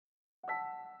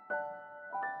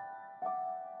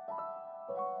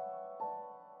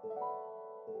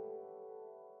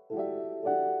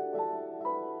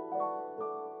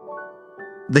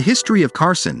The history of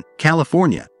Carson,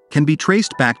 California, can be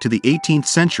traced back to the 18th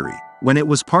century, when it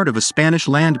was part of a Spanish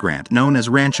land grant known as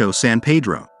Rancho San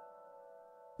Pedro.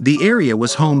 The area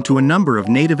was home to a number of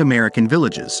Native American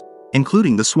villages,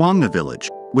 including the Swangna village,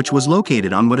 which was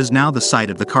located on what is now the site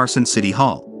of the Carson City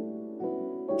Hall.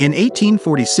 In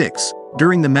 1846,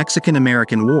 during the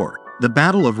Mexican-American War, the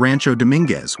Battle of Rancho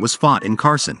Dominguez was fought in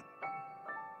Carson.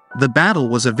 The battle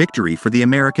was a victory for the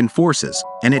American forces,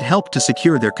 and it helped to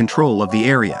secure their control of the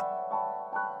area.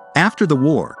 After the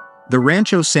war, the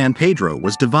Rancho San Pedro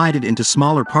was divided into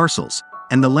smaller parcels,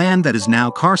 and the land that is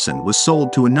now Carson was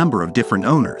sold to a number of different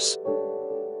owners.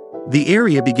 The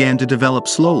area began to develop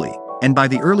slowly, and by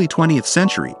the early 20th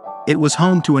century, it was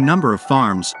home to a number of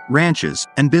farms, ranches,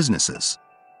 and businesses.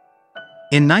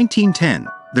 In 1910,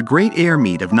 the Great Air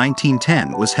Meet of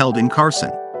 1910 was held in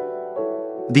Carson.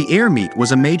 The Air Meet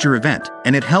was a major event,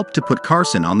 and it helped to put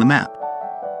Carson on the map.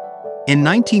 In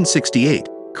 1968,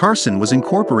 Carson was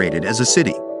incorporated as a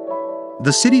city.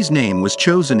 The city's name was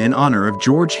chosen in honor of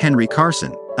George Henry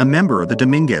Carson, a member of the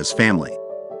Dominguez family.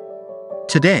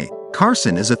 Today,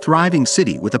 Carson is a thriving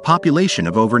city with a population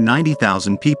of over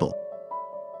 90,000 people.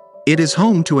 It is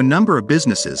home to a number of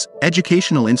businesses,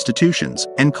 educational institutions,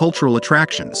 and cultural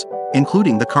attractions,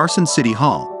 including the Carson City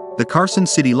Hall, the Carson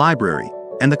City Library,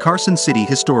 and the Carson City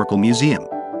Historical Museum.